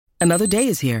Another day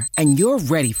is here, and you're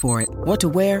ready for it. What to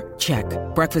wear? Check.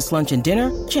 Breakfast, lunch, and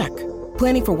dinner? Check.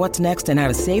 Planning for what's next and how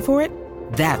to save for it?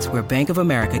 That's where Bank of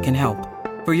America can help.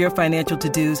 For your financial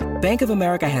to-dos, Bank of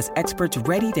America has experts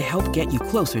ready to help get you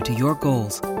closer to your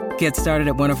goals. Get started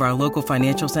at one of our local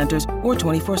financial centers or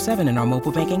 24/7 in our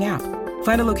mobile banking app.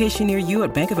 Find a location near you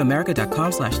at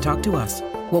bankofamerica.com/talktous.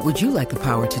 What would you like the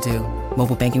power to do?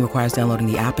 Mobile banking requires downloading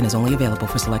the app and is only available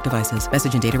for select devices.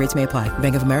 Message and data rates may apply.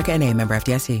 Bank of America N.A., member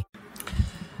FDIC.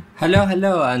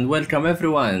 Hello, and welcome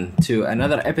everyone to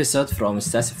another episode from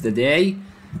Stats of the Day.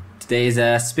 Today is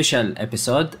a special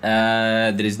episode.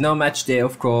 There is no match day,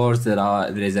 of course.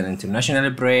 There is an international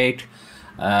break.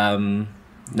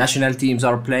 National teams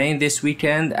are playing this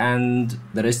weekend and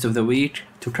the rest of the week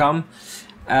to come.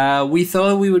 We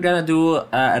thought we were gonna do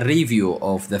a review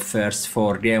of the first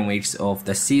 4 game weeks of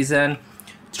the season.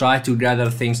 Try to gather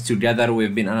things together.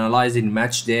 We've been analyzing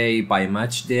match day by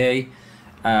match day.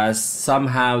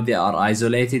 Somehow they are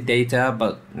isolated data,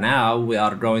 but now we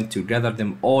are going to gather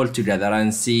them all together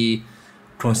and see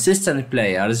consistent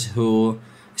players who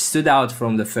stood out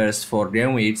from the first 4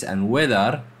 game weeks and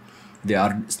whether they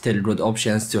are still good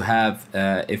options to have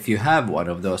if you have one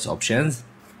of those options.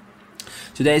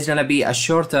 Today is gonna be a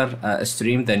shorter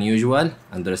stream than usual.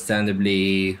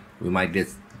 Understandably, we might get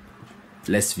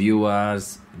less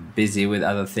viewers, busy with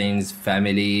other things,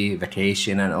 family,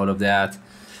 vacation, and all of that.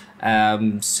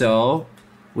 So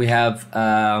we have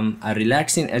a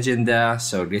relaxing agenda,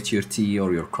 so get your tea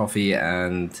or your coffee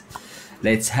and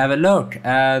let's have a look.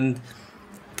 And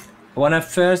I want to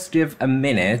first give a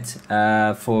minute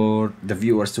for the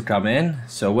viewers to come in.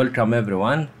 So welcome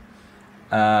everyone.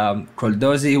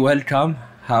 Koldozi, welcome.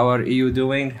 How are you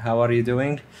doing?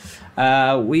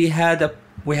 We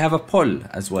have a poll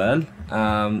as well,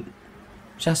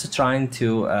 just trying to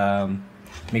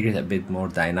make it a bit more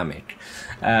dynamic.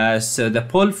 So the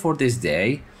poll for this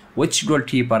day: which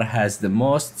goalkeeper has the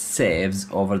most saves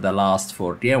over the last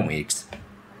 4 game weeks?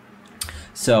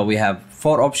 So we have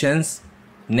 4 options: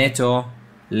 Neto,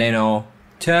 Leno,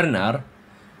 Turner,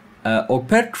 or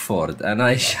Pickford. And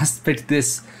I just picked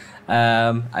this.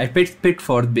 I picked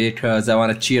Pickford because I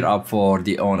want to cheer up for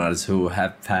the owners who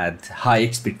have had high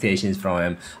expectations from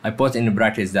him. I put in the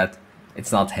brackets that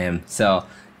it's not him. So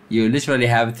you literally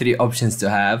have 3 options to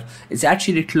have. It's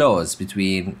actually close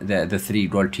between the 3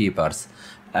 goalkeepers.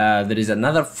 There is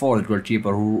another 4th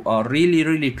goalkeeper who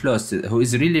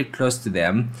is really close to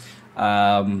them,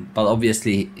 but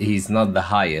obviously he's not the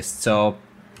highest. So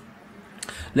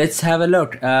let's have a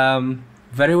look.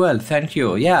 Very well, thank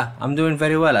you. Yeah, I'm doing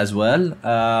very well as well.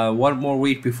 1 more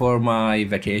week before my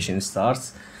vacation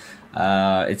starts.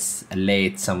 It's a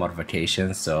late summer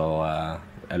vacation, so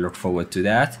I look forward to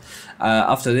that.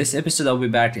 After this episode, I'll be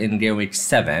back in game week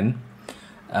 7.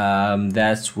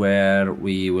 That's where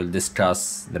we will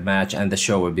discuss the match, and the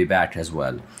show will be back as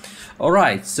well. All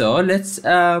right, so let's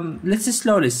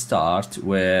slowly start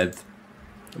with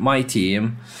my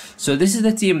team. So this is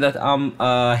the team that I'm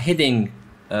heading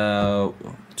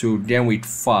to game week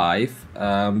 5.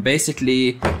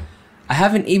 Basically, I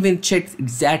haven't even checked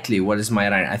exactly what is my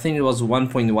rank. I think it was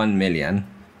 1.1 million.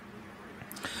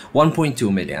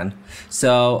 1.2 million.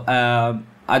 So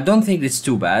I don't think it's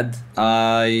too bad.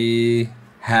 I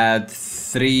had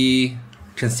 3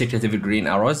 consecutive green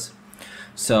arrows.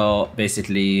 So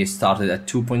basically started at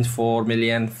 2.4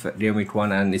 million for game week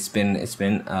 1, and it's been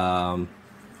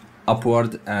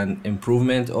upward and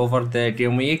improvement over the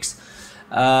game weeks.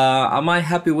 Am I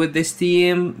happy with this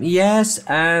team? Yes,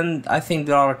 and I think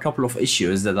there are a couple of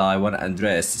issues that I want to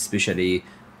address, especially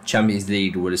Champions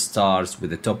League will start with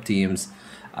the top teams,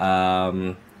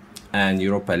 and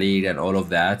Europa League and all of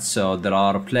that. So there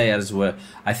are players where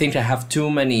I think I have too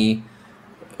many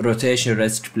rotation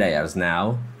risk players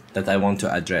now that I want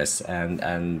to address,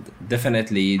 and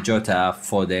definitely Jota,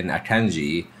 Foden,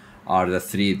 Akanji are the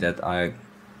 3 that I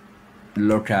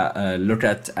look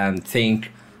at and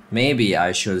think maybe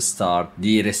I should start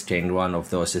de-risking one of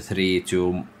those 3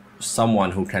 to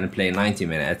someone who can play 90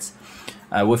 minutes.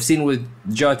 We've seen with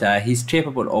Jota, he's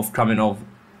capable of coming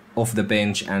off the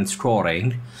bench and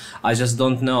scoring. I just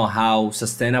don't know how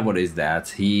sustainable is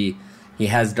that. He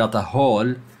has got a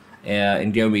hole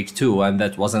in game week 2, and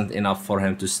that wasn't enough for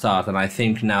him to start. And I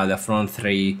think now the front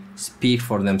 3 speak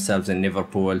for themselves in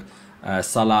Liverpool.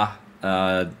 Salah,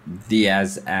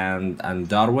 Diaz, and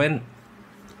Darwin.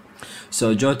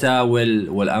 So Jota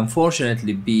will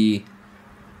unfortunately be,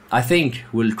 I think,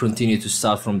 will continue to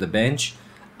start from the bench.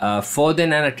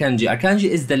 Foden and Akanji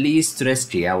is the least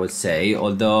risky, I would say,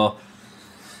 although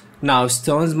now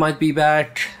Stones might be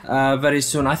back very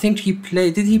soon. I think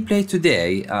did he play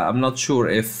today? I'm not sure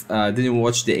if didn't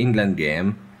watch the England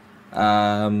game.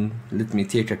 Let me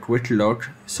take a quick look.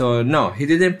 So no, he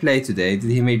didn't play today.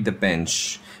 Did he make the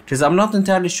bench? Because I'm not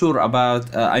entirely sure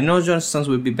about. I know John Stones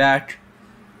will be back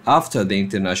after the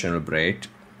international break,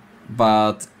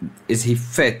 but is he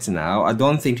fit now? I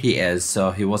don't think he is.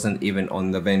 So he wasn't even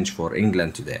on the bench for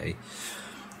England today.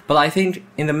 But I think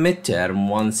in the midterm,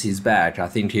 once he's back, I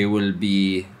think he will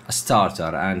be a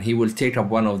starter and he will take up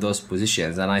one of those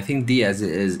positions. And I think Diaz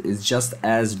is just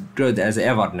as good as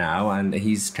ever now, and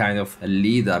he's kind of a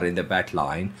leader in the back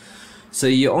line. So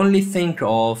you only think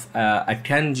of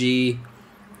Akanji,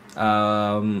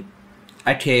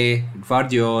 Ake,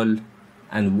 Gvardiol,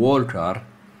 and Walker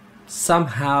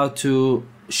somehow to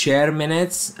share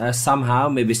minutes. Somehow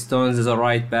maybe Stones is a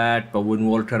right back, but when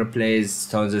Walker plays,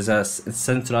 Stones is a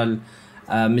central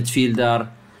midfielder.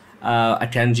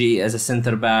 Akanji as a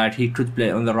centre back, he could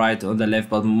play on the right, on the left,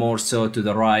 but more so to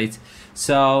the right.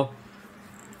 So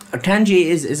Akanji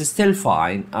is still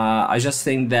fine. I just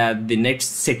think that the next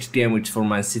 6 games for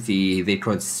Man City, they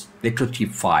could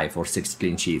keep 5 or 6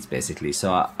 clean sheets basically.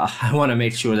 So I want to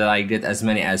make sure that I get as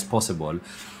many as possible.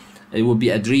 It would be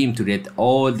a dream to get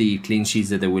all the clean sheets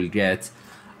that they will get,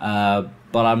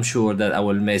 but I'm sure that I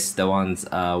will miss the ones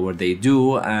where they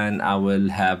do, and I will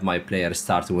have my players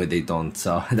start where they don't.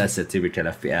 So that's a typical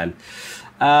FPL.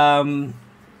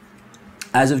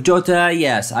 As of Jota,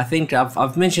 yes, I think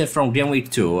I've mentioned from game week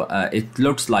 2, it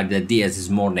looks like that Diaz is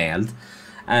more nailed,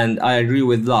 and I agree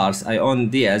with Lars. I own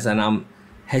Diaz, and I'm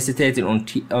hesitating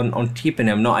on keeping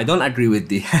him. No, I don't agree with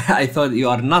the. I thought you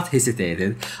are not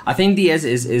hesitated. I think Diaz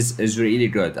is really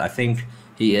good. I think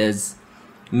he is.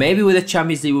 Maybe with the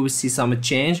Champions League we will see some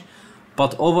change,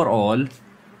 but overall,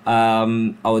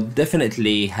 I would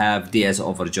definitely have Diaz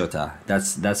over Jota.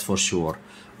 That's for sure.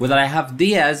 Whether I have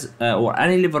Diaz or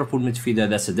any Liverpool midfielder,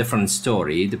 that's a different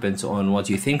story. It depends on what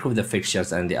you think of the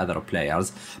fixtures and the other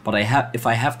players. But if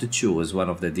I have to choose one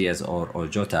of the Diaz or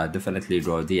Jota, definitely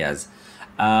go Diaz.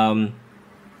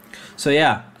 So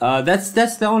yeah,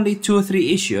 that's the only 2 or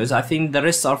 3 issues. I think the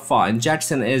rest are fine.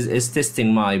 Jackson is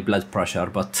testing my blood pressure,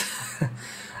 but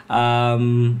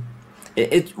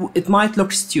it might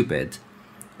look stupid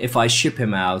if I ship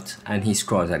him out and he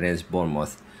scores against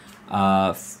Bournemouth.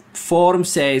 Form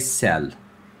says sell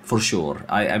for sure.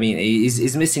 I mean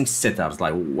he's missing sitters.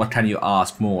 Like, what can you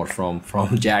ask more from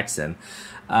Jackson?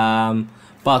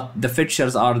 But the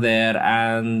fixtures are there,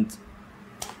 and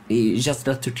you just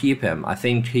got to keep him. I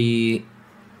think he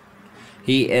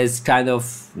is kind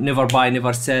of never buy,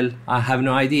 never sell. I have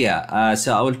no idea.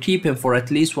 So I will keep him for at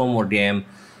least one more game.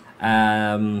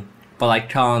 But I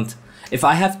can't. If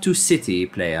I have 2 City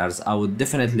players, I would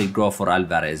definitely go for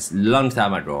Alvarez long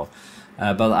time ago.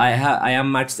 But I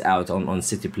am maxed out on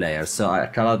City players, so I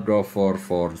cannot go for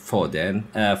Foden,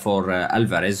 for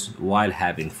Alvarez while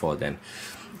having Foden.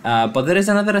 But there is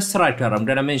another striker I'm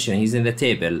gonna mention. He's in the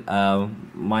table.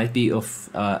 Might be of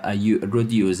a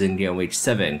good use in game week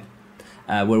 7,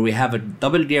 where we have a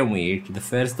double game week, the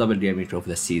first double game week of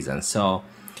the season. So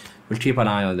we'll keep an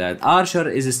eye on that. Archer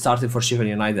is starting for Sheffield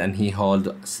United, and he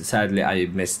hold. Sadly, I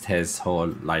missed his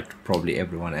hold like probably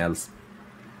everyone else,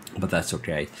 but that's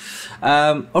okay.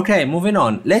 Okay, moving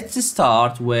on. Let's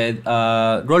start with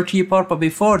goalkeeper. But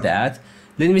before that,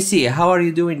 let me see. How are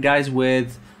you doing, guys,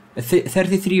 with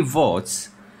 33 votes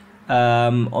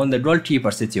on the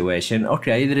goalkeeper situation?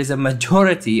 Okay, there is a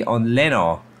majority on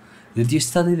Leno. Did you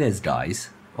study this, guys?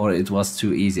 Or it was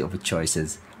too easy of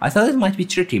choices? I thought it might be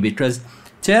tricky because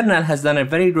Turner has done a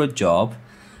very good job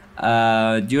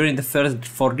during the first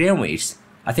 4 game weeks.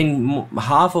 I think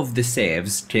half of the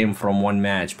saves came from one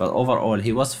match, but overall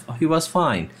he was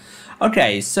fine.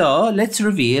 Okay, so let's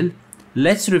reveal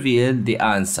the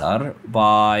answer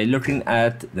by looking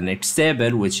at the next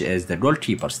table, which is the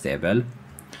goalkeepers table.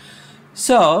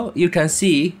 So you can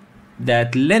see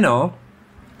that Leno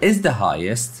is the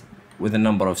highest with a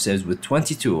number of saves with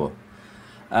 22.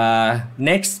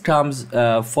 Next comes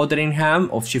Fotheringham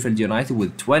of Sheffield United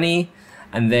with 20,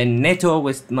 and then Neto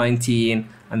with 19,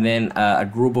 and then a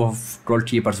group of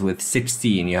goalkeepers with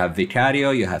 16. You have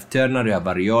Vicario, you have Turner, you have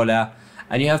Areola,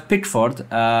 and you have Pickford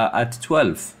at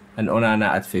 12, and Onana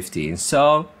at 15.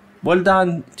 So well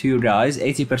done to you guys.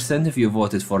 80% of you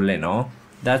voted for Leno.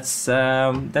 That's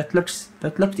that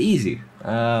looked easy,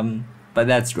 but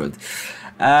that's good.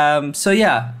 So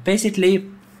yeah, basically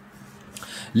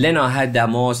Leno had the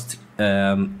most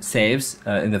saves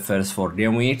in the first 4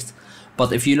 game weeks.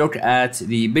 But if you look at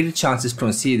the big chances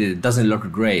conceded, it doesn't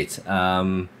look great.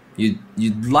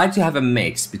 You'd like to have a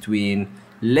mix between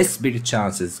less big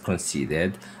chances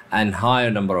conceded and higher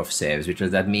number of saves,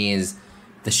 because that means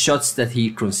the shots that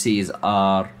he concedes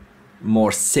are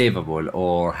more savable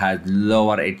or had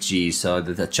lower HG, so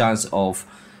that the chance of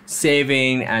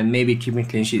saving and maybe keeping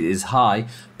clean sheet is high.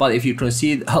 But if you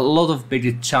concede a lot of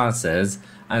big chances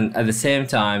and at the same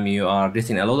time you are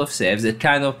getting a lot of saves, it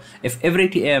kind of, if every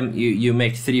TM you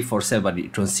make 3 for 7 but you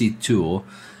concede 2,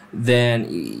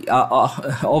 then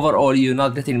overall you're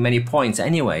not getting many points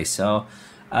anyway. So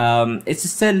it's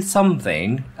still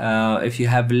something if you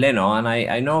have Leno, and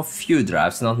I know a few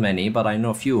drafts, not many, but I know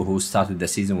a few who started the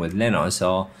season with Leno.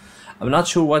 So I'm not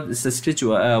sure what is the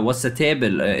schedule, what's the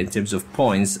table in terms of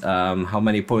points, how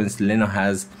many points Leno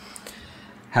has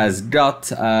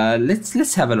got.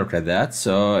 Let's have a look at that.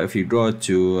 So if you go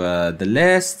to the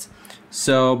list,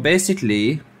 so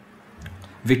basically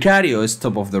Vicario is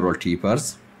top of the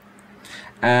goalkeepers,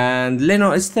 and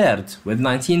Leno is third with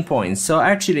 19 points. So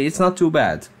actually it's not too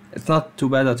bad. It's not too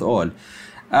bad at all.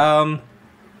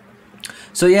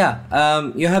 So yeah,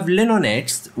 you have Leno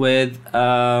next with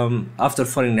after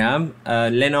Foringham,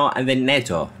 Leno, and then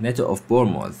Neto of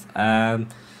Bournemouth.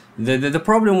 The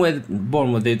problem with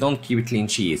Bournemouth, they don't keep clean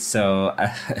sheets, so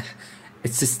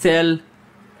it's still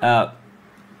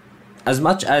as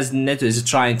much as Neto is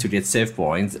trying to get save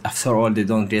points, after all they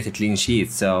don't get a clean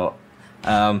sheet. So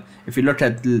if you look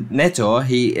at Neto,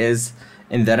 he is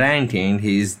in the ranking,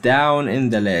 he's down in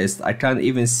the list. I can't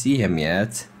even see him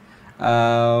yet.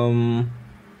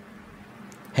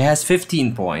 He has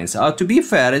 15 points. To be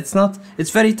fair, it's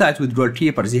very tight with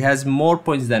goalkeepers. He has more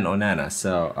points than Onana.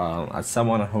 So as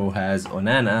someone who has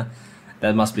Onana,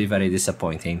 that must be very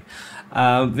disappointing.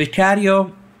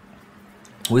 Vicario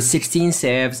with 16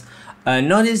 saves.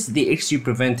 Notice the XG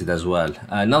prevented as well.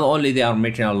 Not only they are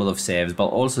making a lot of saves, but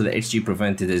also the XG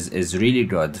prevented is really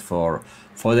good. For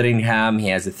Fotheringham, he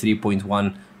has a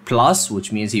 3.1 plus,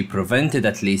 which means he prevented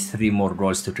at least 3 more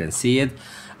goals to concede.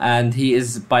 And he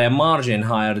is by a margin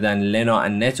higher than Leno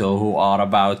and Neto, who are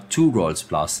about 2 goals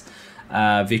plus.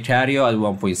 Vicario at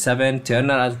 1.7,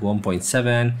 Turner at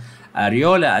 1.7,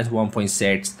 Areola at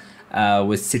 1.6,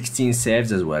 with 16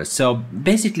 saves as well. So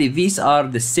basically these are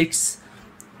the 6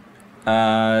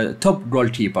 top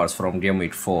goalkeepers from game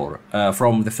week 4,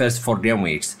 from the first 4 game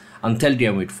weeks until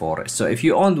game week 4. So if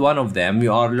you owned one of them,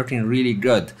 you are looking really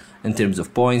good in terms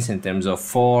of points, in terms of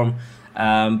form.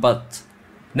 But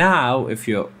now if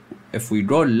we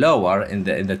go lower in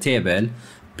the table,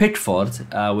 Pickford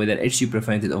with an XG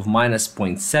prevented of minus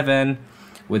 0.7,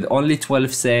 with only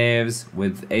 12 saves,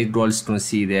 with 8 goals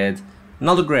conceded.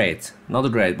 Not great,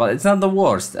 but it's not the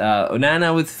worst.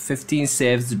 Onana with 15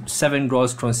 saves, 7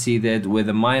 goals conceded, with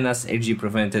a minus XG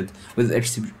prevented, with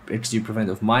XG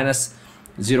prevented of minus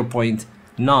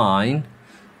 0.9.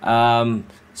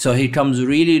 So he comes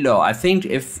really low. I think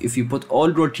if you put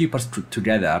all goalkeepers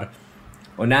together,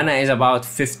 Onana is about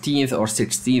 15th or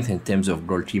 16th in terms of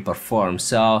goalkeeper form.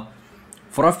 So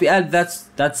for FPL,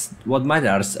 that's what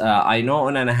matters. I know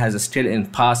Onana has a skill in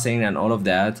passing and all of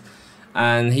that,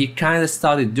 and he kind of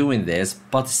started doing this,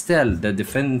 but still the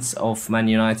defense of Man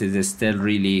United is still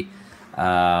really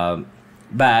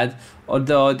bad,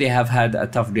 although they have had a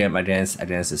tough game against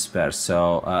the Spurs,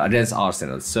 so against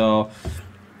Arsenal. So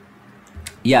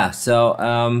yeah, so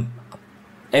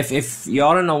if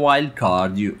you're in a wild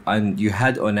card and you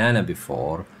had Onana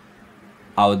before,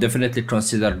 I would definitely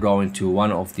consider going to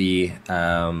one of the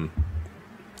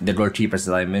goalkeepers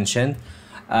that I mentioned.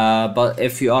 But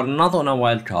if you are not on a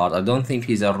wild card, I don't think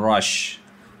he's a rush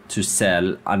to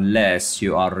sell unless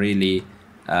you are really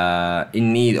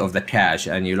in need of the cash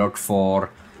and you look for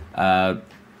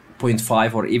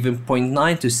 0.5 or even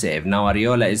 0.9 to save. Now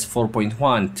Areola is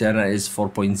 4.1, Turner is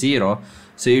 4.0,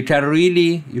 so you can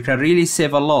really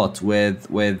save a lot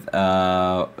with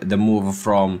the move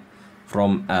from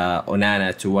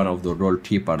Onana to one of the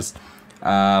goalkeepers.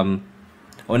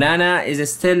 Onana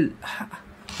is still,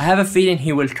 I have a feeling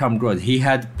he will come good. He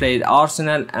had played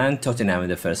Arsenal and Tottenham in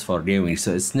the first 4 game weeks,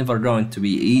 so it's never going to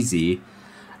be easy.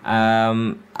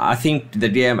 I think the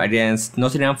game against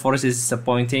Nottingham Forest is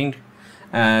disappointing,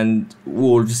 and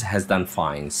Wolves has done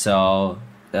fine. So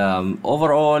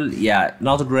overall, yeah,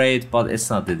 not great, but it's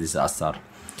not a disaster.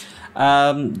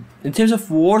 In terms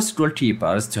of worst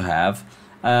goalkeepers to have,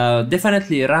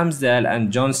 definitely Ramsdale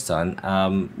and Johnston,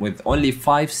 with only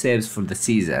 5 saves for the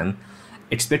season.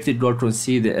 Expected goal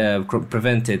conceded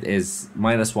prevented is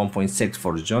minus 1.6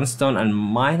 for Johnston and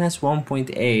minus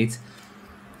 1.8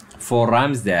 for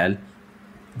Ramsdale,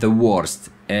 the worst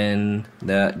in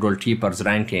the goalkeepers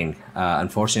ranking,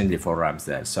 unfortunately for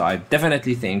Ramsdale. So I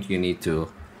definitely think you need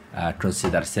to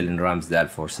consider selling Ramsdale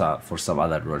for some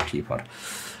other goalkeeper.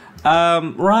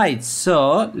 Right,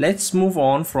 so let's move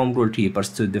on from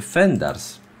goalkeepers to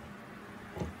defenders.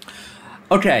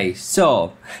 Okay,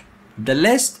 so the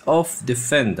list of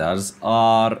defenders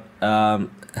are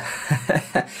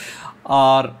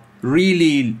are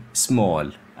really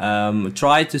small.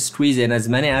 Try to squeeze in as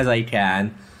many as I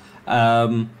can,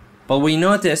 but we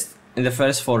noticed in the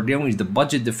first 4 games the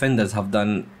budget defenders have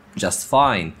done just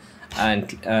fine,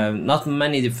 and not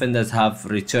many defenders have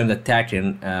returned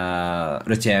attacking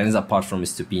returns apart from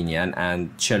Stupinian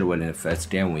and Chilwell in the first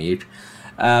game week.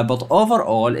 But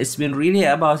overall, it's been really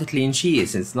about clean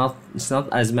sheets. It's not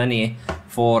as many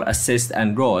for assists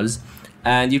and goals,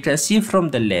 and you can see from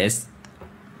the list,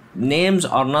 names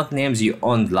are not names you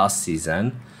owned last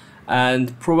season,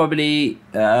 and probably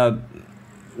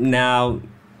now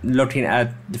looking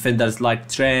at defenders like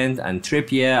Trent and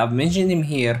Trippier, I've mentioned him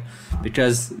here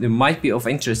because they might be of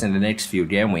interest in the next few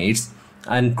game weeks,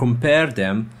 and compare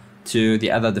them to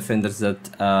the other defenders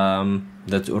that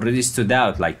that already stood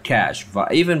out, like Cash.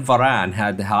 Even Varane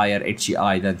had higher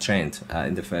HEI than Trent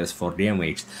in the first 4 game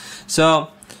weeks. So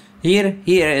here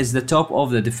is the top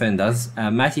of the defenders.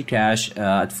 Matty Cash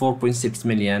at 4.6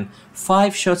 million,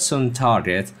 5 shots on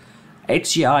target,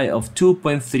 HEI of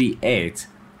 2.38,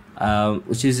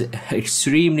 which is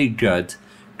extremely good.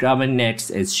 Coming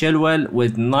next is Chilwell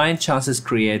with 9 chances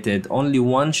created, only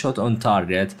 1 shot on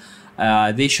target.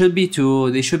 They should be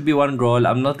 2, they should be 1 goal.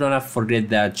 I'm not gonna forget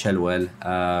that Chilwell,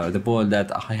 the ball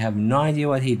that I have no idea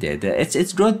what he did.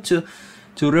 It's good to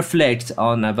reflect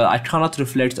on, but I cannot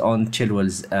reflect on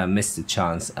Chilwell's missed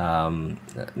chance. No,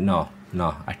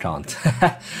 I can't.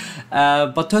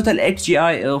 But total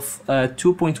XGI of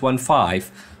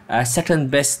 2.15,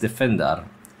 second best defender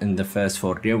in the first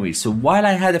 4 game weeks. So while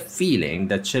I had a feeling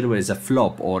that Chilwell is a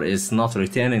flop or is not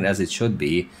returning as it should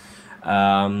be,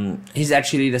 he's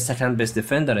actually the second best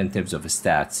defender in terms of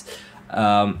stats.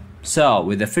 So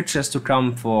with the fixtures to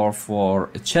come for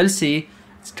Chelsea,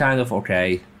 it's kind of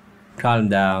okay. Calm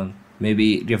down,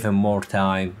 maybe give him more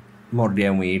time, more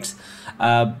game weeks.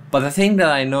 But the thing that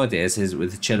I notice is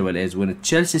with Chilwell is when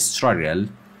Chelsea struggle,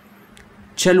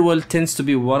 Chilwell tends to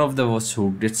be one of those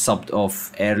who gets subbed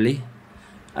off early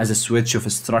as a switch of a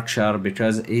structure,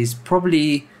 because he's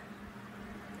probably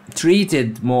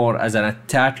treated more as an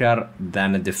attacker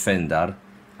than a defender,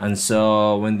 and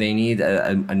so when they need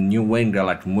a new winger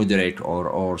like Mudryk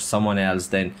or someone else,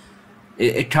 then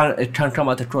it can come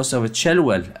at the cost of a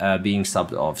Chilwell being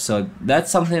subbed off. So that's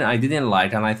something I didn't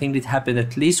like, and I think it happened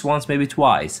at least once, maybe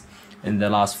twice in the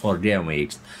last 4 game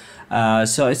weeks.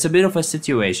 So it's a bit of a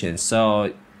situation.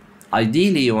 So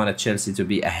ideally you want Chelsea to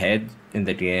be ahead in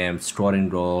the game, scoring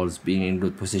goals, being in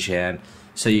good position,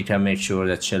 so you can make sure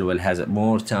that Chilwell has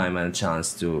more time and a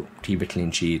chance to keep a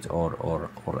clean sheet or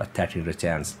attacking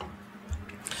returns.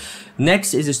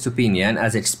 Next is Stupinian,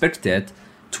 as expected.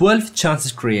 12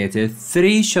 chances created,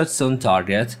 3 shots on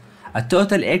target, a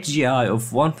total XGI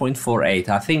of 1.48.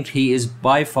 I think he is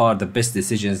by far the best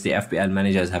decisions the FPL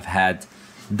managers have had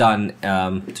done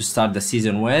to start the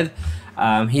season with.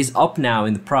 He's up now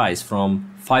in the price from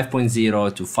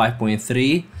 5.0 to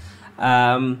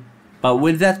 5.3. But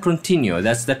will that continue?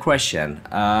 That's the question.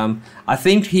 I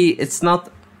think it's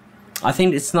not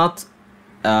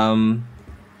in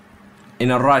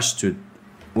a rush to.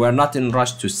 We're not in a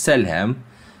rush to sell him,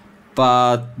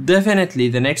 but definitely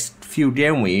the next few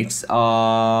game weeks,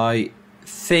 I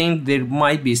think there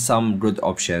might be some good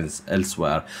options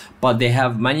elsewhere. But they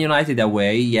have Man United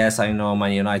away. Yes, I know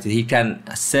Man United. He can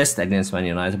assist against Man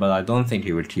United, but I don't think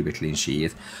he will keep a clean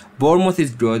sheet. Bournemouth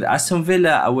is good. Aston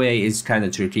Villa away is kind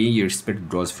of tricky. You expect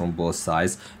goals from both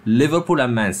sides. Liverpool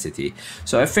and Man City.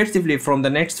 So effectively, from the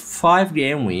next 5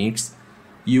 game weeks,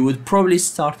 you would probably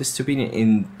start Stupinian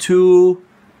in 2,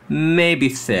 maybe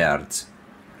 3rd.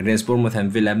 Against Bournemouth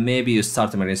and Villa, maybe you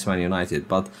start him against Man United.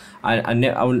 But I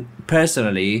will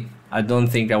personally, I don't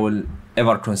think I will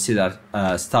ever consider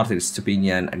starting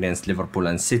Stupinian against Liverpool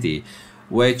and City,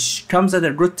 which comes at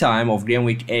a good time of game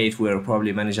week 8, where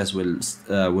probably managers will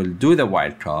do the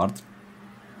wild card,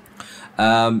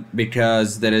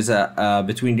 because there is a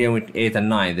between game week 8 and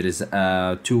 9 there is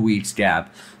a 2 weeks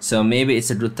gap, so maybe it's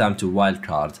a good time to wild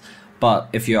card. But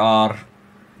if you are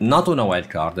not on a wild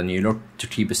card and you look to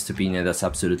keep Stupinian, that's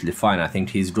absolutely fine. I think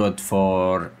he's good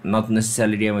for not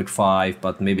necessarily game week 5,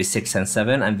 but maybe 6 and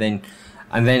 7, and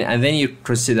then you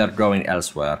consider going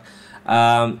elsewhere.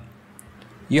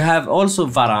 You have also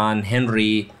Varane,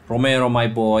 Henry, Romero, my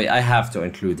boy. I have to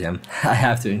include him.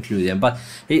 But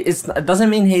it doesn't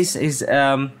mean he's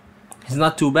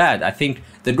not too bad. I think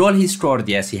the goal he scored,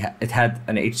 yes, it had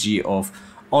an HG of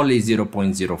only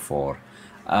 0.04.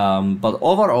 But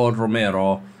overall,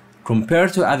 Romero,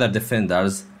 compared to other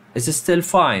defenders, is still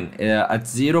fine at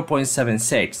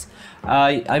 0.76.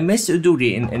 I missed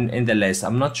Uduri in the list.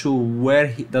 I'm not sure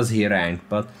where does he rank,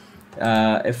 but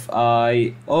If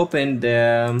I open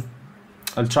the,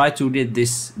 I'll try to read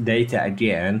this data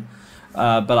again,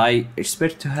 but I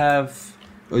expect to have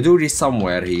Uduri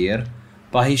somewhere here,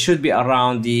 but he should be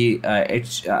around the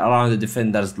around the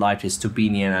defenders like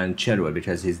Stupinian and Chilwell,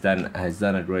 because has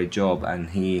done a great job, and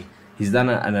he's done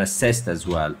an assist as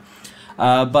well.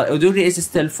 But Uduri is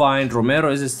still fine,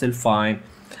 Romero is still fine,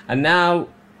 and now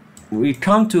we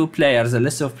come to players, a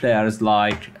list of players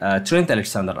like Trent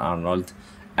Alexander-Arnold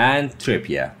and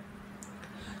Trippier.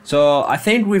 So I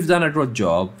think we've done a good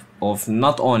job of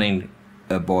not owning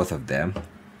both of them.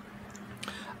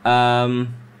 I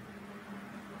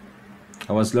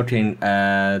was looking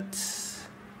at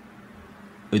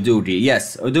Uduri.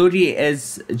 Yes, Uduri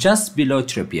is just below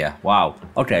Trippier. Wow.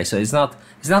 Okay, so it's not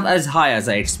as high as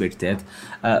I expected.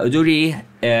 Uduri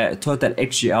total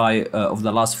XGI of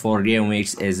the last 4 game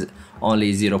weeks is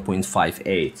only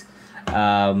 0.58.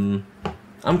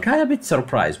 I'm kind of a bit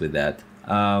surprised with that.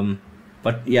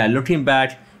 But yeah, looking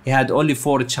back, he had only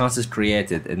 4 chances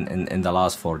created in the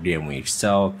last 4 game weeks.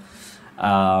 So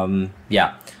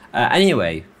yeah.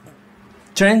 Anyway,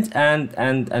 Trent and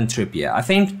Trippier. I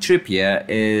think Trippier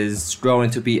is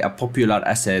going to be a popular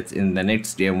asset in the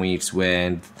next game weeks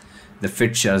when the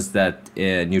fixtures that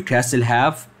Newcastle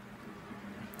have.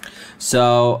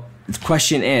 So the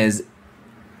question is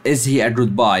he a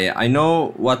good buy? I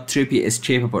know what Trippier is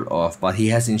capable of, but he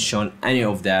hasn't shown any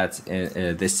of that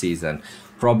this season.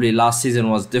 Probably last season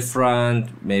was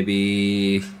different.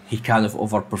 Maybe he kind of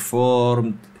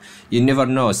overperformed. You never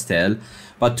know still.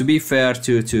 But to be fair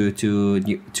to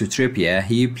Trippier,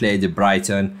 he played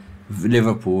Brighton,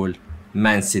 Liverpool,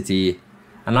 Man City,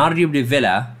 and arguably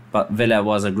Villa. But Villa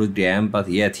was a good game, but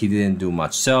yet he didn't do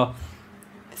much. So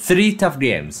 3 tough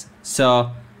games.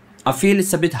 So I feel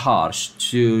it's a bit harsh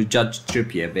to judge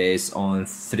Trippier based on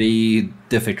 3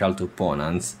 difficult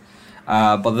opponents.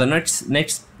 But the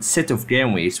next set of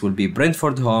game weeks will be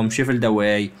Brentford home, Sheffield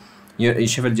away,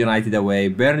 Sheffield United away,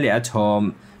 Burnley at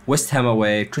home, West Ham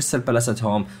away, Crystal Palace at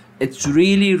home. It's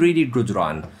really good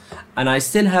run, and I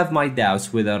still have my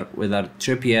doubts whether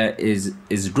Trippier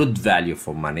is good value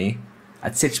for money.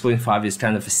 At 6.5 is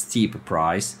kind of a steep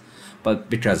price, but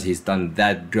because he's done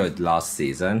that good last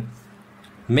season,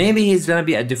 maybe he's gonna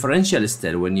be a differential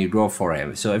still when you go for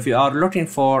him. So if you are looking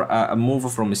for a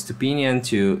move from Stupinian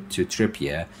to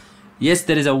Trippier, yes,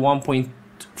 there is a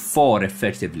 1.4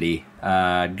 effectively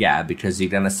gap, because you're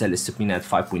gonna sell Stupinian at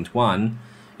 5.1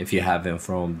 if you have him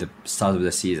from the start of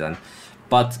the season.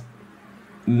 But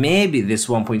maybe this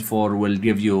 1.4 will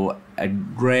give you a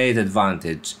great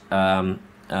advantage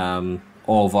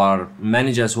over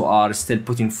managers who are still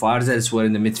putting fires elsewhere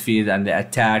in the midfield and the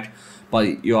attack,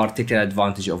 but you are taking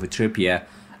advantage of a Trippier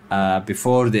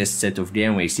before this set of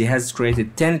game weeks. He has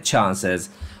created 10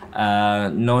 chances,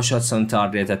 no shots on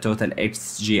target, a total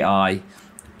XGI,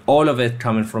 all of it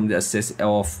coming from the assist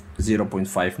of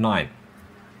 0.59.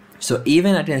 So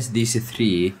even against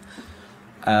DC3,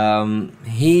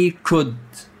 he could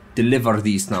deliver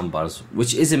these numbers,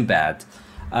 which isn't bad.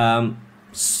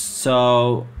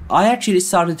 So I actually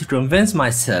started to convince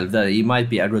myself that he might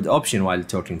be a good option while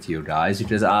talking to you guys,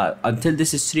 because until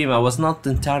this stream I was not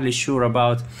entirely sure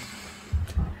about,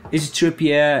 is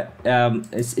Trippier,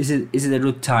 is it a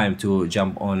good time to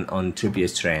jump on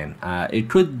Trippier's train? It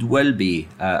could well be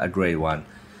a great one,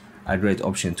 a great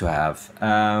option to have.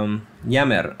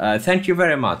 Yamir, thank you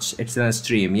very much. Excellent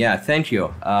stream. Yeah, thank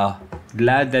you.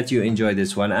 Glad that you enjoyed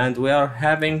this one, and we are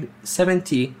having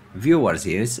 70 viewers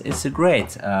here. It's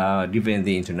great, given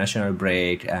the international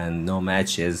break and no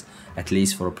matches, at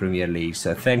least for Premier League.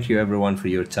 So thank you everyone for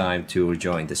your time to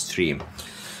join the stream.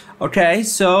 Okay,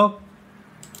 so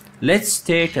let's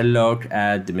take a look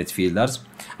at the midfielders.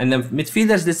 And the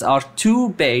midfielders, these are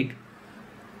too big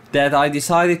that I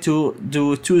decided to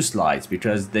do 2 slides,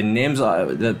 because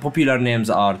the popular names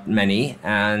are many,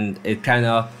 and it kind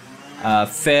of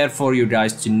fair for you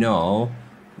guys to know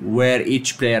where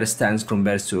each player stands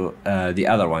compared to the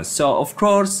other ones. So of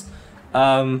course,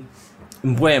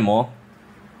 Mbeumo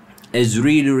is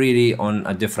really on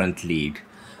a different league.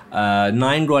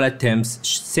 9 goal attempts,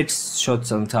 6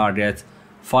 shots on target,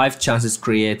 5 chances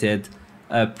created,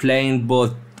 playing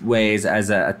both ways as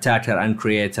an attacker and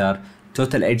creator.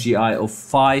 Total AGI of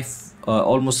 5,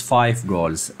 almost 5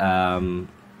 goals.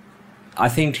 I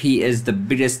think he is the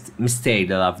biggest mistake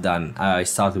that I've done. I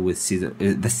started with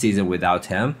the season without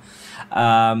him.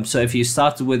 So if you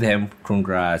started with him,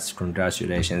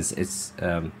 congratulations. It's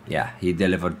yeah, he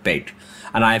delivered big,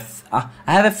 and I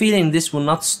have a feeling this will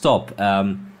not stop.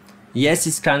 Yes,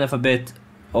 it's kind of a bit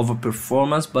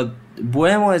overperformance, but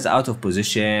Buemo is out of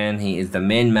position. He is the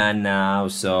main man now,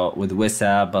 so with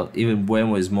Wissa, but even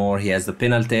Buemo is more. He has the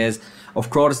penalties. Of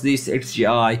course, this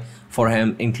XGI for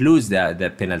him includes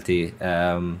the penalties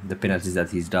that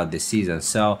he's done this season.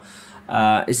 So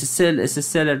it's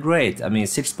still a great. I mean,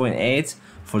 6.8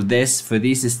 for these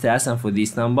stats and for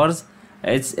these numbers.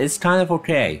 It's kind of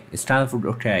okay. It's kind of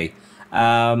okay.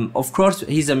 Of course,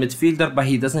 he's a midfielder, but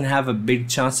he doesn't have a big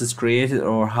chances created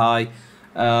or high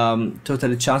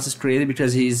total chances created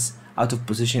because he's out of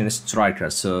position as striker.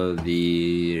 So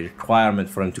the requirement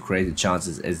for him to create the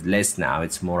chances is less now.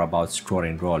 It's more about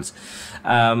scoring goals.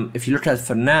 If you look at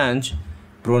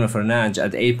Bruno Fernandes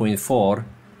at 8.4,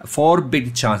 4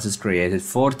 big chances created,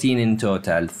 14 in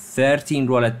total, 13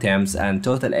 goal attempts, and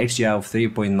total XGI of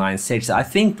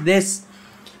 3.96.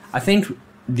 I think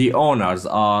the owners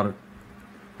are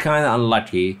kind of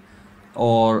unlucky,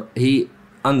 or he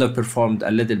underperformed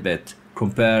a little bit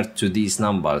compared to these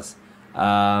numbers.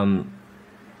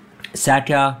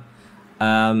 Saka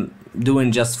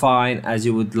doing just fine, as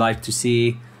you would like to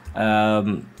see.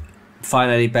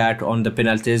 Finally back on the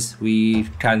penalties. We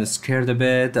kind of scared a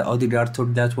bit. Odegaard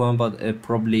took that one, but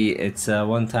probably it's a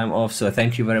one-time off. So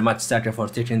thank you very much, Saka, for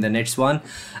taking the next one.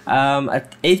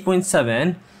 At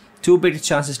 8.7, 2 big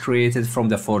chances created from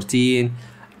the 14,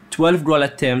 12 goal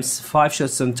attempts, 5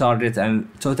 shots on target, and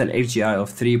total XGI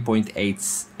of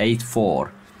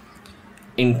 3.884.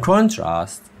 In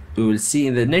contrast, we will see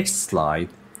in the next slide,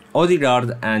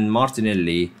 Odegaard and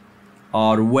Martinelli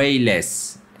are way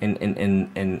less.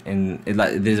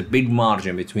 Like, there's a big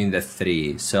margin between the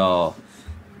three. So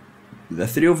the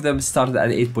three of them started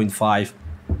at 8.5,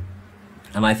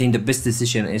 and I think the best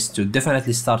decision is to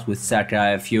definitely start with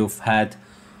Saka. If you've had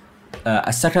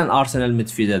a second Arsenal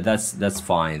midfielder, that's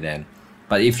fine then.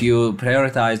 But if you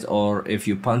prioritize or if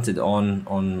you punted on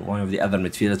one of the other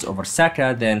midfielders over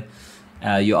Saka, then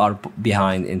you are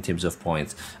behind in terms of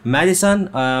points. Maddison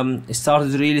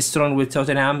started really strong with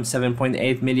Tottenham,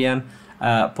 7.8 million,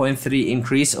 0.3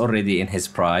 increase already in his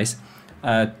price.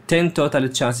 10 total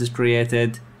chances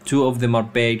created, 2 of them are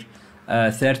big,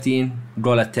 13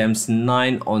 goal attempts,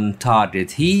 9 on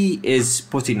target. He is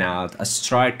putting out a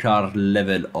striker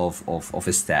level of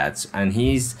stats, and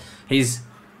he's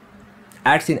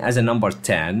acting as a number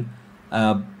 10.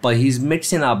 But he's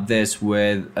mixing up this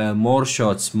with more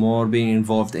shots, more being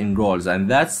involved in goals, and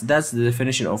that's the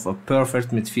definition of a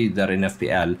perfect midfielder in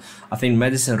FPL. I think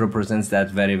Maddison represents that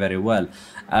very, very well.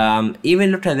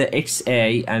 Even look at the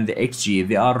XA and the XG;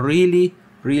 they are really,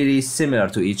 really similar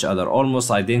to each other,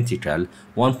 almost identical.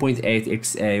 1.8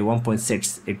 XA,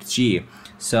 1.6 XG.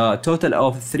 So a total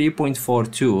of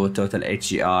 3.42 total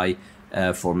XGI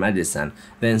for Maddison.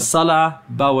 Then Salah,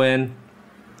 Bowen,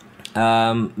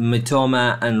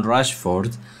 Mitoma and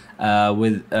Rashford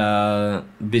with an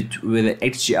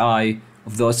XGI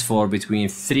of those 4 between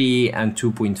 3 and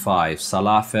 2.5.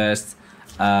 Salah first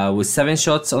with 7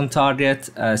 shots on target,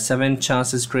 7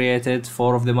 chances created,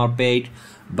 4 of them are big.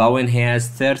 Bowen has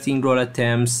 13 goal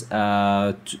attempts,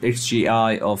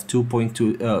 XGI of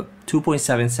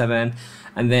 2.77,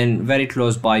 and then very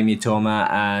close by Mitoma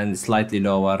and slightly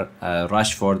lower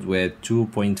Rashford with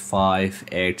 2.5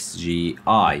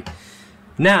 XGI.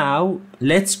 Now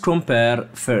let's compare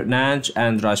Fernandes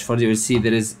and Rashford. You will see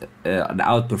there is an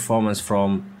outperformance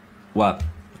from, well,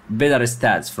 better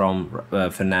stats from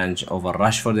Fernandes over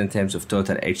Rashford in terms of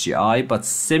total XGI, but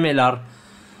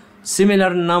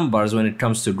similar numbers when it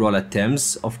comes to goal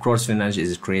attempts. Of course, Fernandes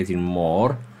is creating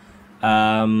more.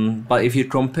 But if you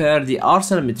compare the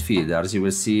Arsenal midfielders, you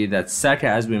will see that Saka,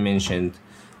 as we mentioned,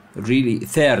 really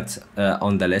third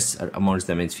on the list amongst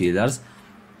the midfielders.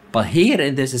 But here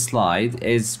in this slide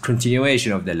is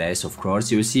continuation of the list, of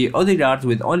course. You will see Odegaard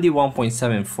with only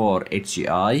 1.74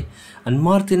 XGI, and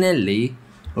Martinelli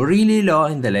really low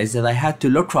in the list that I had to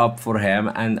look up for him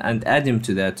and add him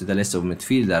to the list of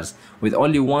midfielders with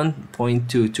only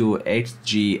 1.22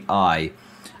 XGI.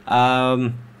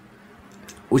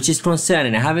 Which is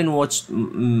concerning. I haven't watched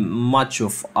much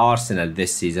of Arsenal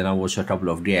this season. I watched a couple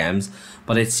of games,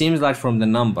 but it seems like from the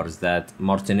numbers that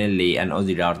Martinelli and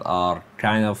Odegaard are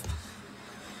kind of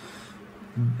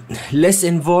less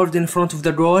involved in front of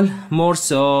the goal, more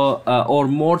so, or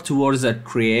more towards the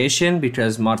creation,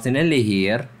 because Martinelli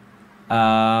here,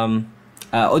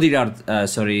 Odegaard,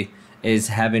 is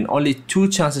having only 2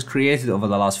 chances created over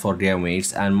the last 4 game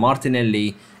weeks, and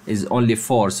Martinelli is only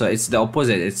 4, so it's the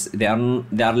opposite. They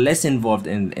are less involved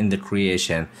in the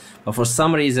creation, but for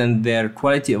some reason their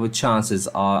quality of chances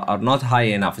are not high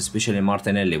enough, especially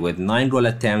Martinelli with 9 goal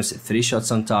attempts, 3 shots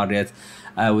on target,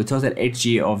 with total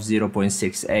XG of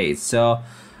 0.68. So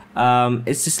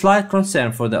It's a slight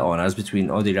concern for the owners between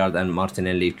Odegaard and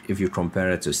Martinelli if you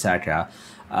compare it to Saka.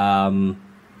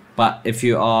 But if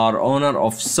you are owner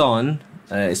of Son,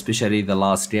 especially the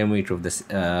last game week of this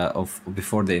of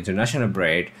before the international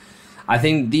break, I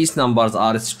think these numbers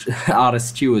are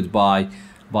skewed by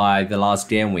the last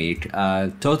game week.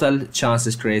 Total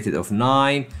chances created of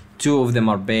 9, 2 of them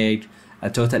are baked, a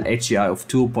total HGI of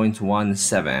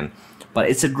 2.17. But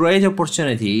it's a great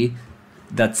opportunity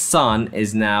that Son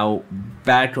is now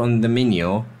back on the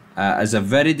menu as a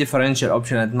very differential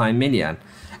option at 9 million.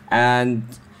 And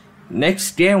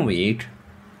next game week,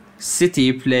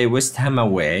 City play West Ham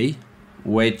away,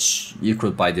 which you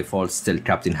could by default still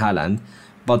captain Haaland.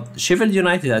 But Sheffield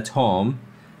United at home,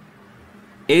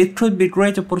 it could be a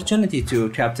great opportunity to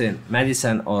captain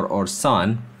Maddison or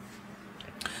Son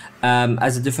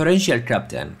as a differential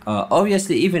captain.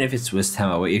 Obviously, even if it's West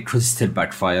Ham away, it could still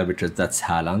backfire because that's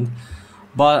Haaland.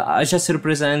 But I just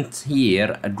represent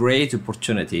here a great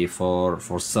opportunity for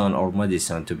Son or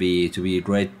Maddison to be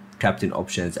great captain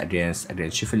options against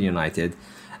Sheffield United.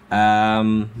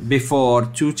 Before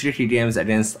 2 tricky games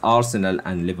against Arsenal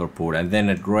and Liverpool, and then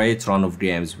a great run of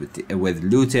games with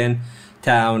Luton,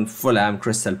 Town, Fulham,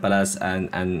 Crystal Palace,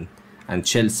 and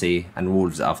Chelsea and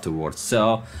Wolves afterwards.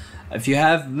 So if you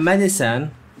have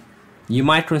Maddison, you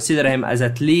might consider him as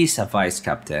at least a vice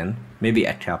captain, maybe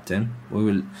a captain.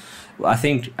 I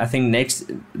think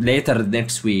later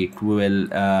next week we will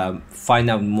find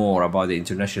out more about the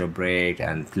international break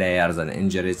and players and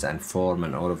injuries and form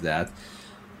and all of that.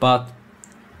 But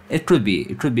it could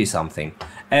be something.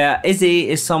 Izzy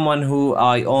is someone who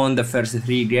I own the first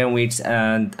 3 game weeks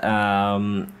and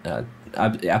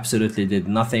absolutely did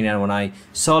nothing. And when I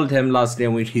sold him last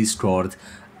game week, he scored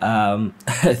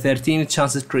 13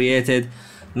 chances created,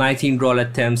 19 goal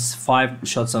attempts, 5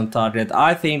 shots on target.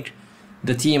 I think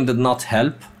the team did not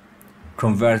help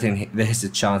converting his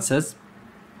chances.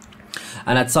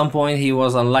 And at some point he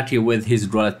was unlucky with his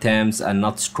goal attempts and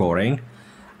not scoring.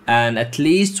 And at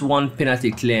least one penalty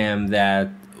claim that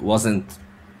wasn't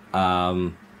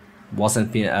counted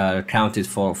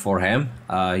for him.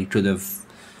 He could have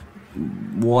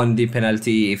won the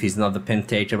penalty if he's not the pen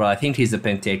taker, but I think he's the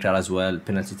pen taker as well,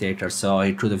 penalty taker. So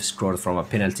he could have scored from a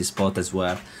penalty spot as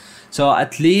well. So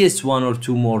at least 1 or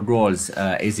 2 more goals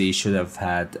Izzy should have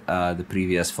had the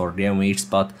previous 4 game weeks.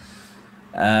 But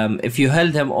if you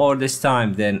held him all this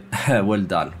time, then well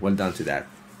done to that.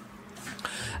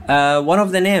 One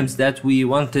of the names that we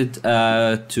wanted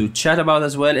to chat about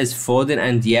as well is Foden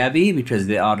and Diaby, because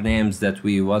they are names that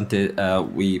we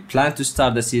plan to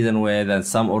start the season with, and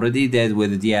some already did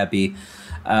with Diaby.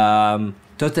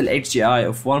 Total HGI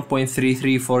of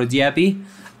 1.33 for Diaby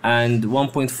and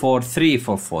 1.43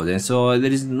 for Foden, so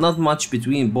there is not much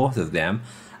between both of them.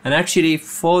 And actually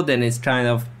Foden is kind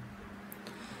of,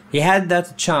 he had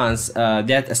that chance,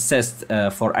 that assist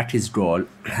for Aki's goal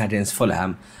against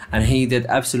Fulham, and he did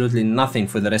absolutely nothing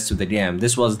for the rest of the game.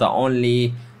 This was the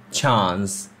only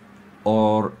chance,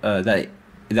 or the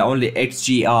only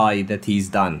XGI that he's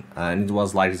done, and it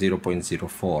was like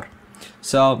 0.04.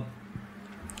 So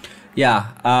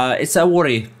yeah, it's a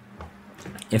worry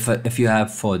if you have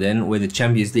Foden with the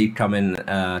Champions League coming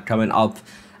up,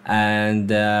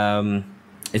 and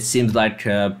it seems like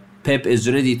Pep is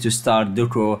ready to start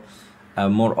Duco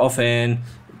more often.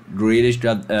 Grealish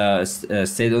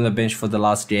stayed on the bench for the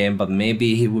last game, but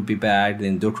maybe he would be back.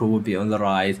 Then Duco would be on the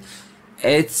right.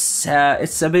 It's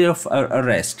a bit of a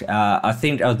risk. I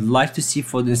think I'd like to see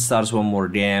Foden start one more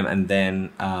game, and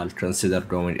then I'll consider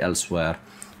going elsewhere.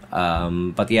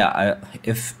 But yeah,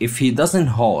 if he doesn't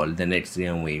hold the next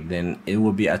game week, then it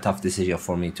will be a tough decision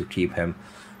for me to keep him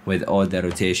with all the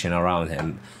rotation around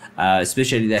him.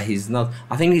 Especially that he's not.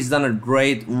 I think he's done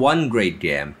one great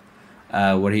game,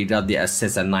 where he got the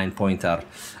assist and 9-pointer.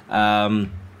 But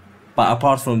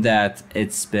apart from that,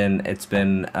 it's been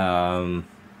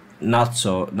not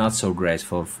so great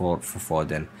for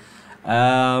Foden.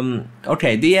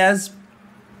 Okay, Diaz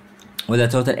with a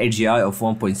total AGI of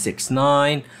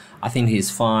 1.69. I think he's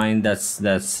fine. That's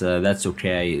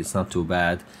okay. It's not too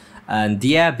bad. And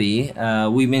Diaby,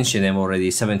 we mentioned him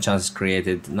already. 7 chances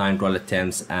created, 9 goal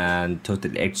attempts, and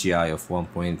total XGI of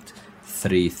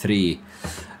 1.33.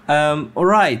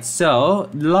 Alright, so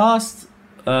last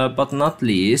but not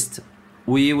least,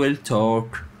 we will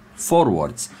talk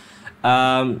forwards.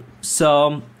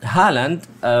 So Haaland,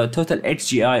 total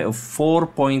XGI of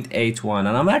 4.81,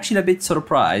 and I'm actually a bit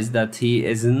surprised that he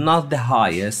is not the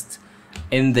highest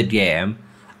in the game.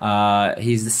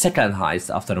 He's the second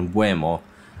highest after Mbuemo.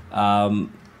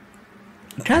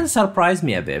 Kind of surprised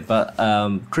me a bit, but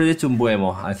credit to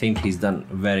Mbuemo. I think he's done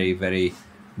very, very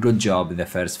good job in the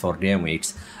first 4 game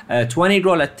weeks. 20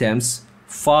 goal attempts,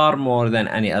 far more than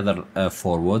any other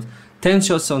forward. 10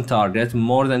 shots on target,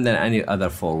 more than any other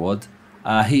forward.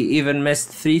 He even missed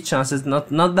 3 chances, not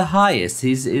the highest.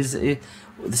 He's the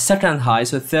second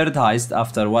highest, so third highest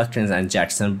after Watkins and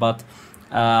Jackson. But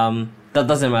that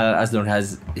doesn't matter as long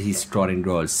as he's scoring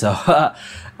goals. So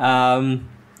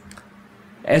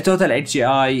a total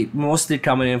XGI mostly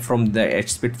coming in from the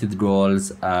expected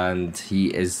goals, and he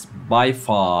is by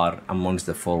far amongst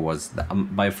the forwards,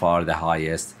 by far the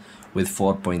highest with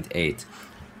 4.8.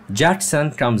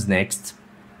 Jackson comes next,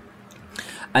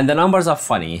 and the numbers are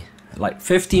funny. Like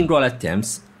 15 goal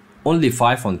attempts, only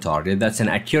 5 on target. That's an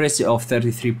accuracy of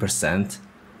 33%,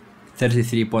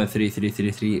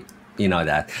 33.3333. You know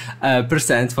that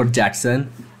percent for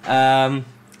Jackson.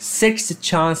 6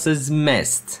 chances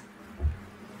missed.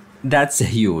 That's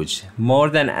huge, more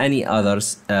than any other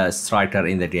striker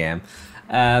in the game.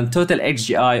 Total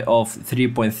XGI of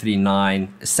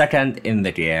 3.39, second in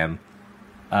the game,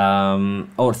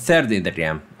 or third in the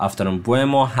game. After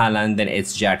Mbeumo, Haaland, then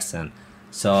it's Jackson.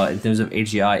 So in terms of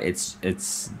XGI,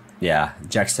 it's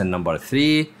Jackson number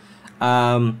 3.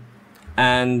 And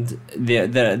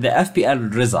the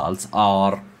FPL results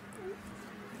are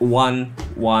 1,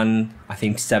 I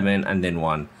think 7, and then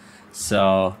 1.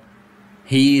 So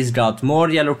he's got more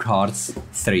yellow cards,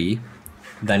 3,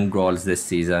 than goals this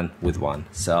season with 1.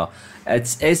 So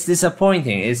it's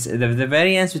disappointing. It's the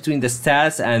variance between the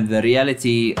stats and the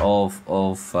reality of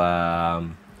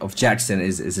Jackson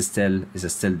is still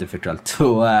difficult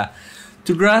to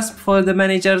grasp for the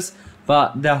managers.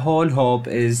 But the whole hope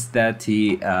is that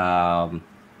the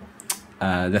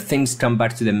things come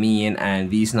back to the mean,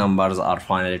 and these numbers are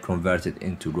finally converted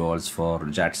into goals for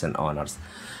Jackson owners.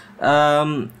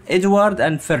 Edward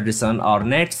and Ferguson are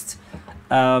next.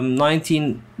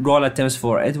 19 goal attempts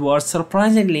for Edward.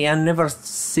 Surprisingly, I've never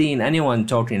seen anyone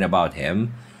talking about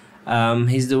him.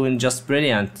 He's doing just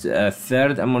brilliant.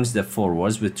 Third amongst the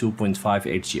forwards with 2.5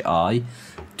 HGI.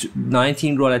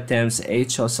 19 goal attempts,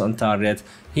 8 shots on target.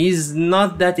 He's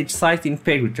not that exciting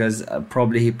pick because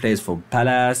probably he plays for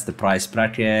Palace. The price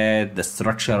bracket, the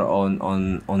structure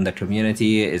on the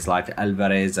community is like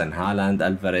Alvarez and Haaland,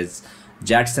 Alvarez,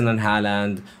 Jackson and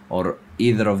Haaland, or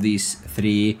either of these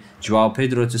 3. Joao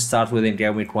Pedro to start with in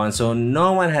game week 1. So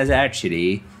no one has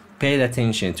actually paid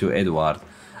attention to Edward,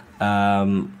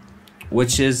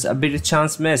 which is a big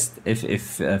chance missed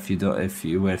if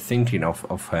you were thinking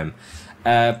of him.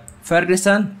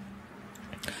 Ferguson,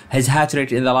 his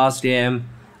hat-trick in the last game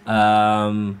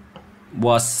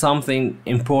was something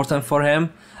important for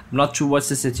him. I'm not sure what's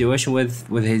the situation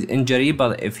with his injury,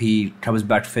 but if he comes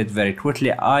back fit very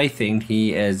quickly, I think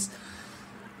he is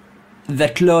the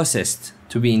closest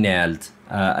to be nailed,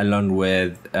 along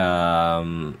with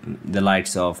the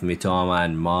likes of Mitoma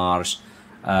and Marsh.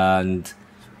 But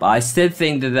I still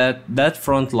think that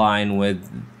front line with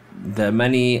the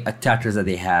many attackers that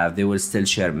they have, they will still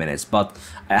share minutes. But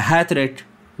a hat-trick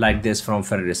like this from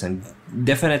Ferguson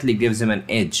definitely gives him an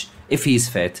edge if he's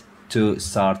fit to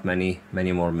start many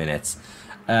more minutes.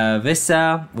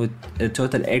 Vissa with a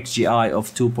total XGI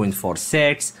of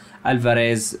 2.46.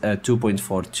 Alvarez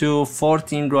 2.42.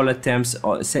 14 goal attempts,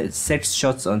 6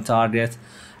 shots on target.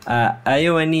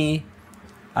 Ioni,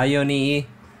 I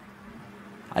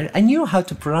knew how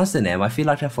to pronounce the name. I feel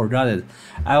like I forgot it.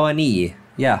 Awani.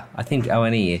 Yeah, I think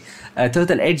Awani.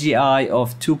 Total AGI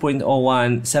of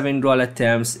 2.01, 7 goal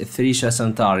attempts, 3 shots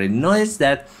on target. Notice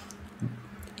that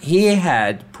he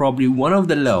had probably one of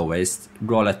the lowest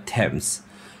goal attempts,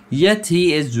 yet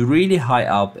he is really high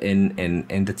up in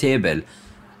the table.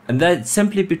 And that's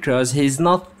simply because he's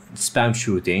not spam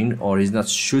shooting, or he's not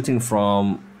shooting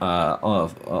from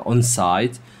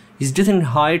onside. He's getting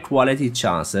high quality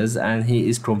chances and he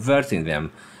is converting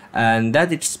them. And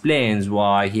that explains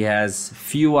why he has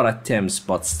fewer attempts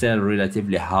but still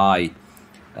relatively high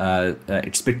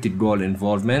expected goal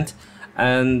involvement.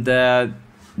 And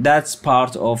that's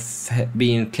part of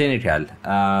being clinical.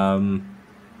 And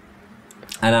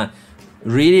I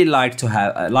really like to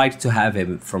have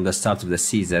him from the start of the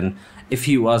season if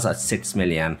he was at 6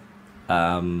 million.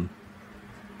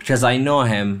 Because I know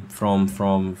him from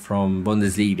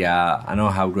Bundesliga. I know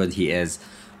how good he is,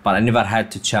 but I never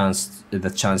had the chance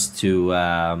to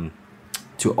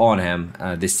own him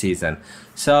this season.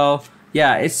 So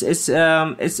yeah, it's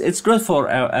good for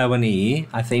Awani.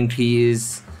 I think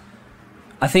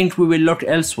we will look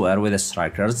elsewhere with the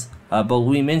strikers. But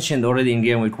we mentioned already in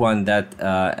game week 1 that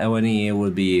Awani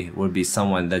will be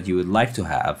someone that you would like to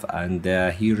have, and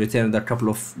he returned a couple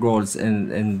of goals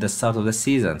in the start of the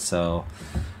season. So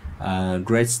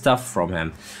great stuff from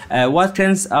him.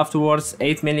 Watkins afterwards,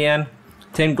 8 million.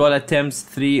 10 goal attempts,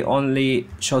 3 only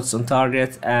shots on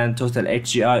target, and total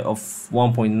HGI of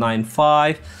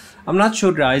 1.95. I'm not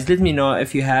sure, guys. Let me know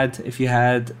if you had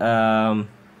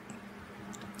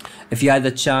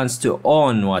the chance to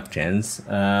own Watkins.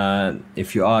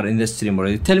 If you are in the stream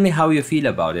already, tell me how you feel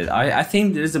about it. I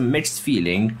think there is a mixed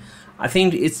feeling. I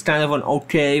think it's kind of an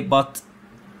okay, but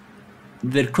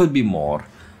there could be more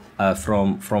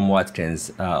from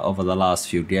Watkins over the last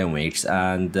few game weeks.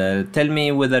 And tell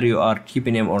me whether you are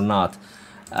keeping him or not.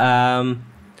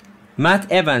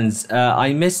 Matt Evans,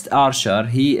 I missed Archer.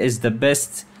 He is the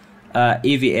best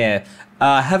EVA.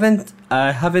 I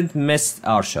haven't missed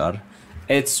Archer.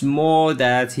 It's more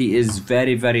that he is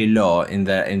very, very low in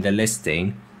the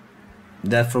listing.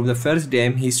 That from the first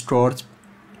game he scored,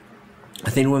 I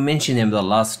think we mentioned him the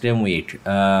last game week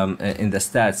in the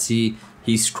stats.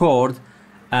 He scored,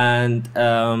 and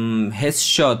his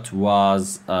shot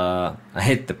was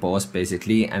hit the post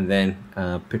basically, and then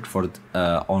Pickford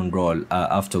on goal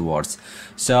afterwards.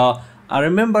 So I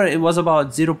remember it was about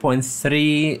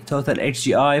 0.3 total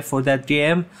XGI for that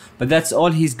game, but that's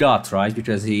all he's got, right?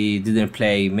 Because he didn't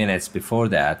play minutes before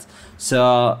that.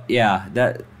 So yeah,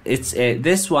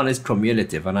 this one is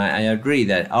cumulative, and I agree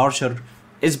that Archer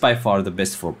is by far the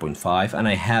best 4.5, and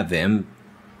I have him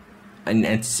in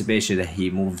anticipation that he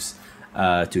moves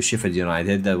to Sheffield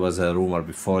United. That was a rumor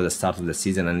before the start of the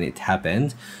season, and it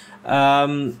happened.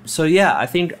 So yeah, I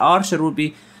think Archer would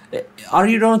be. Are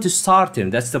you going to start him?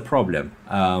 That's the problem.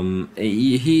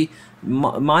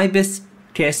 My best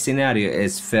case scenario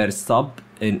is first up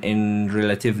in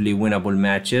relatively winnable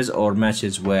matches, or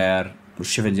matches where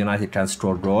Sheffield United can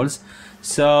score goals.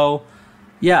 So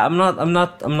yeah, I'm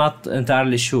not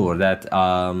entirely sure that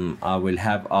I will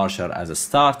have Archer as a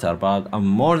starter, but I'm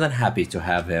more than happy to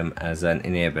have him as an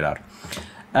enabler.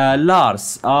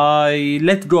 Lars, I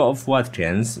let go of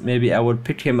Watkins. Maybe I will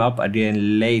pick him up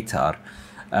again later.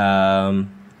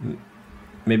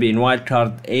 Maybe in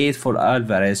wildcard 8 for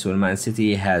Alvarez when Man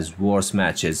City has worse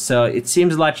matches. So it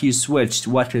seems like you switched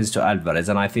Watkins to Alvarez,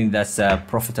 and I think that's a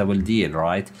profitable deal,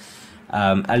 right?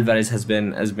 Alvarez has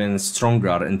been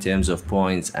stronger in terms of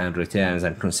points and returns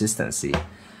and consistency.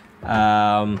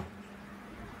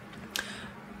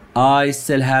 I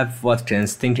still have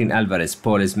Watkins, thinking Alvarez.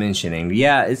 Paul is mentioning,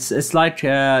 yeah, it's like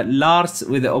Lars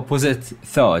with the opposite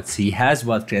thoughts. He has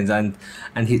Watkins and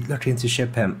he's looking to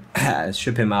ship him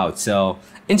out. So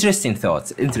interesting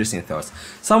thoughts.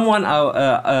 Someone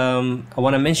I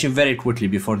want to mention very quickly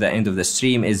before the end of the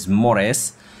stream is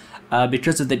Morris.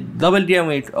 Because of the double game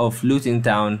week of Luton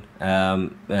Town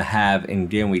have in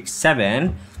game week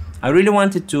 7, I really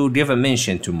wanted to give a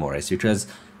mention to Morris, because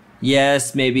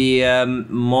yes, maybe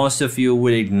most of you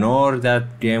will ignore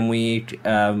that game week,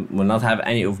 will not have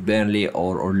any of Burnley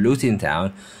or Luton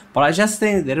Town, but I just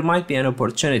think there might be an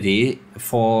opportunity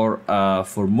for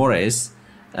Morris.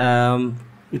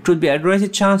 It could be a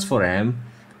great chance for him,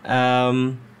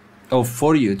 or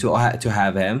for you to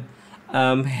have him.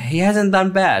 He hasn't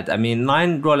done bad. I mean,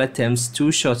 9 goal attempts,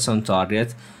 2 shots on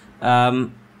target.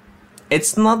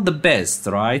 It's not the best,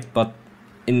 right? But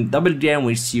in double game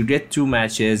weeks, you get 2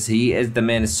 matches. He is the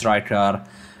main striker.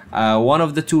 One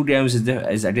of the 2 games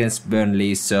is against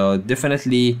Burnley, so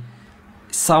definitely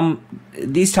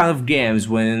these kind of games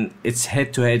when it's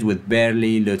head-to-head with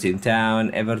Burnley, Luton Town,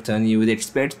 Everton, you would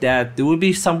expect that there will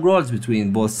be some goals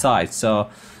between both sides. So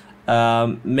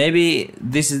maybe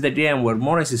this is the game where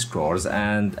Morris scores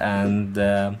and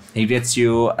he gets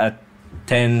you at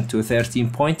 10 to 13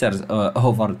 pointers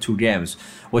over 2 games,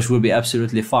 which will be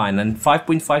absolutely fine. And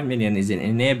 5.5 million is an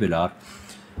enabler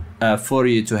for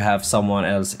you to have someone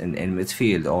else in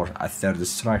midfield or a third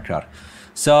striker.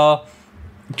 So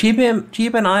keep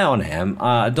an eye on him.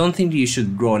 I don't think you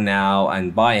should go now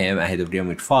and buy him ahead of game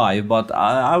week 5, but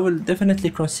I will definitely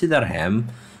consider him.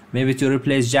 Maybe to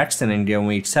replace Jackson in game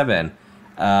week 7.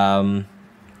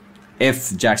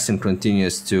 If Jackson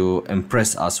continues to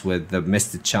impress us with the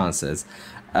missed chances.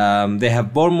 They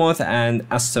have Bournemouth and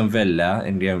Aston Villa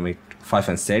in game week 5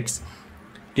 and 6.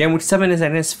 Game week 7 is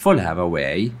against Fulham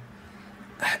away.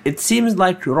 It seems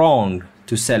like wrong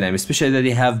to sell him, especially that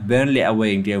they have Burnley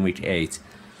away in game week 8.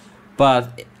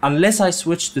 But unless I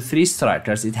switch to 3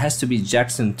 strikers, it has to be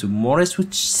Jackson to Morris,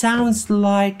 which sounds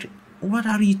like, what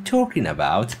are you talking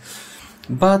about?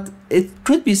 But it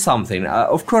could be something.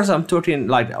 Of course, I'm talking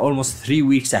like almost 3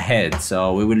 weeks ahead.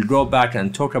 So we will go back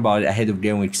and talk about it ahead of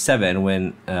game week 7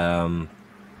 when...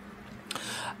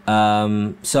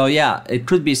 so yeah, it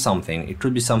could be something. It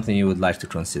could be something you would like to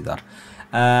consider.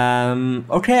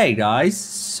 Okay, guys.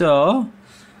 So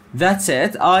That's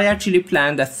it. I actually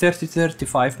planned a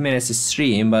 30-35 minutes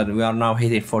stream, but we are now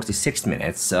hitting 46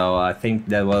 minutes. So I think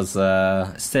that was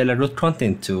still a good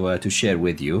content to share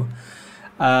with you.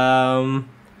 And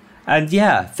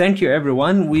yeah, thank you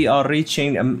everyone. We are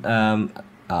reaching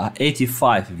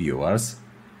 85 viewers.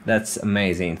 That's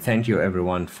amazing. Thank you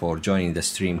everyone for joining the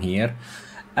stream here.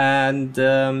 And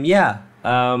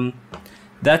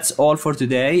that's all for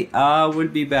today. I will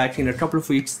be back in a couple of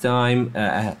weeks' time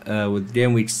with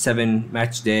Game Week 7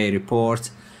 match day report.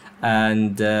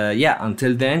 And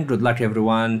until then, good luck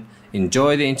everyone.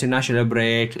 Enjoy the international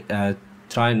break.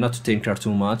 Try not to tinker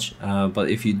too much. But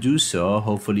if you do so,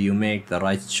 hopefully you make the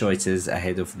right choices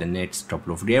ahead of the next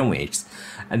couple of game weeks.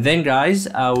 And then guys,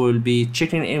 I will be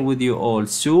checking in with you all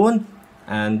soon.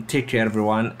 And take care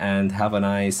everyone, and have a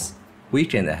nice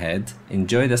weekend ahead.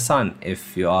 Enjoy the sun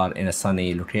if you are in a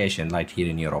sunny location like here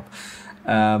in Europe.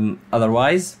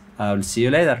 Otherwise, I'll see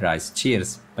you later guys.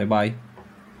 Cheers. Bye bye.